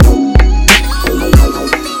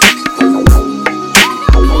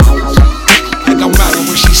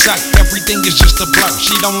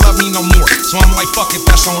She don't love me no more, so I'm like, fuck it,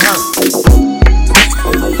 that's on her.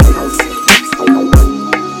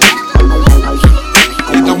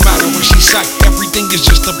 It don't matter what she say, everything is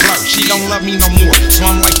just a blur. She don't love me no more, so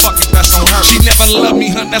I'm like, fuck it, that's on her. She never loved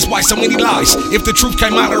me, huh? That's why so many lies. If the truth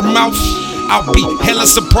came out her mouth, I'll be hella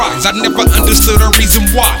surprised. I never understood her reason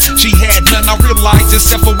why. She had none, I realized,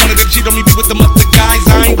 except for one of them. She don't even with them other guys.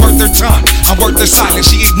 I ain't worth her time, I'm worth her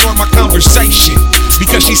silence. She ignored my conversation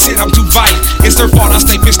because she said I'm too violent. It's her fault, I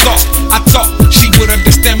stay pissed off. I thought she would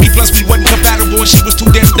understand me, plus we wasn't compatible and she was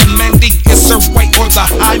too damn demanding. It's her way or the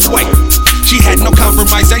highway. She had no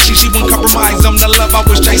compromisation, she wouldn't compromise on the love I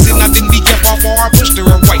was chasing. I didn't be careful or I pushed her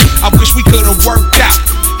away. I wish we could've worked out,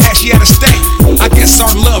 had she had to stay. I guess our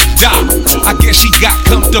love died, I guess she got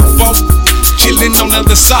comfortable chilling on the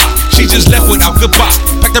other side. She just left without goodbye.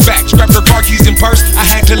 Packed her bags, grabbed her car keys and purse. I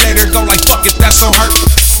had to let her go like fuck it, that's on her.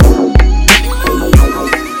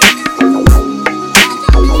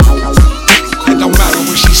 It don't matter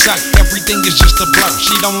what she say, everything is just a blur.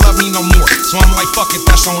 She don't love me no more, so I'm like fuck it,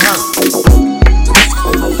 that's on her.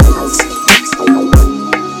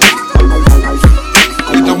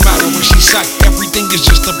 It don't matter what she say, everything is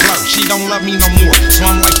just a blur. She don't love me no more, so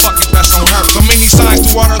I'm like fuck it, that's on her. So many signs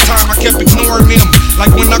throughout her time, I kept ignoring them.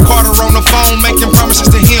 Like when I caught her on the phone, making promises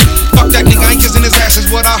to him. Fuck that nigga, I ain't kissing his ass is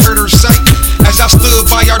what I heard her say. As I stood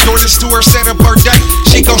by our door, this to her set up her day.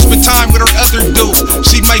 She gon' spend time with her other dude.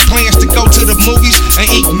 She made plans to go to the movies and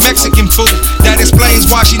eat Mexican food. That explains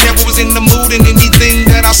why she never was in the mood. And anything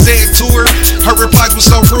that I said to her, her replies were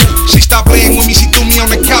so rude. She stopped playing with me, she threw me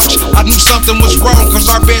on the couch. I knew something was wrong, cause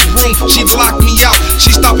our bedroom, she locked me out.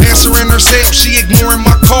 She stopped answering her cell, she ignoring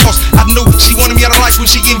my calls. I knew she wanted me out of life when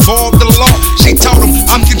she involved the law. She told him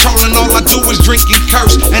I'm controlling, all I do is drink and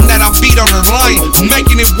curse, and that I beat on her lying,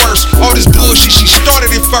 making it worse. All this bullshit, she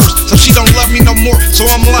started it first, so she don't love me no more. So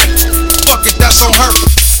I'm like, fuck it, that's on her.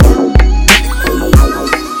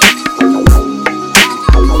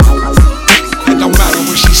 It don't matter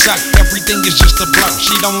what she say, everything is just a blur.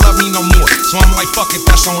 She don't love me no more, so I'm like, fuck it,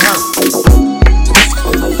 that's on her.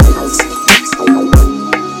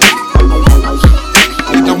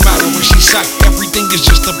 It don't matter what she say, everything is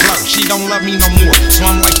just a blur. She don't love me no more, so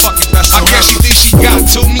I'm like, fuck it, that's on her. I guess she thinks she got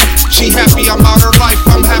to me. She happy I'm out her life,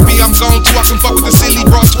 I'm happy I'm gone too. I can fuck with the silly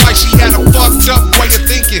bro twice. She had a fucked up way of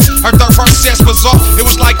thinking. Her third process was off. It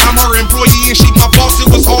was like I'm her employee and she my boss. It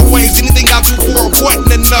was always anything I do for her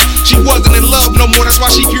wasn't enough. She wasn't in love no more, that's why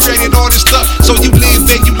she created all this stuff. So you live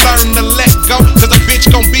and you learn to let go, cause a bitch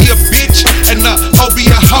gon' be a bitch and a hoe be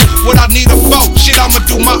a hoe. What I need her for, shit, I'ma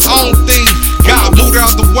do my own thing. God moved her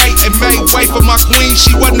out the way and made way for my queen.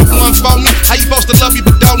 She wasn't the one for me. How you supposed to love me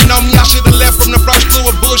but don't know me? I should've left from the first clue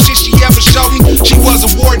of bullshit she ever showed me. She was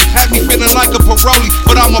a warden, had me feeling like a parolee,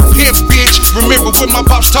 but I'm a pimp, bitch. Remember when my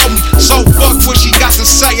pops told me, so fuck what she got to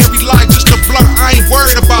say. Every lie just a blur, I ain't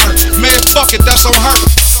worried about her. Man, fuck it, that's on her.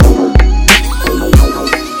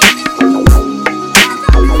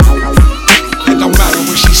 It don't matter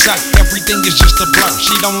what she say, everything is just a blur.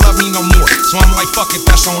 She don't love me no more, so I'm like, fuck it,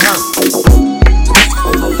 that's on her.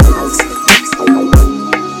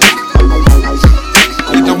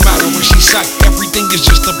 It don't matter what she say, everything is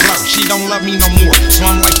just a blur. She don't love me no more, so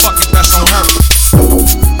I'm like, fuck it, that's on her.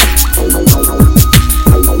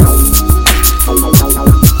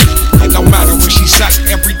 It don't matter what she say,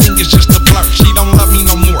 everything is just a blur. She don't love me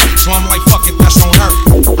no more, so I'm like, fuck it, that's on her.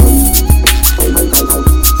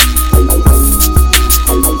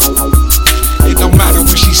 It don't matter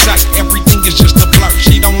what she say, everything is just a blur.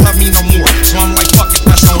 She don't love me no more, so I'm like, fuck it,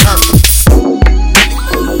 that's on her.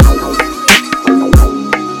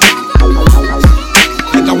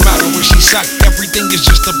 It don't matter what she say, everything is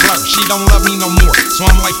just a blur. She don't love me no more, so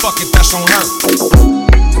I'm like, fuck it, that's on her.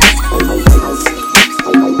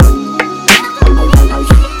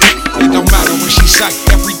 It don't matter what she say,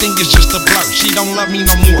 everything is just a blur. She don't love me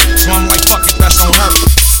no more, so I'm like, fuck it, that's on her.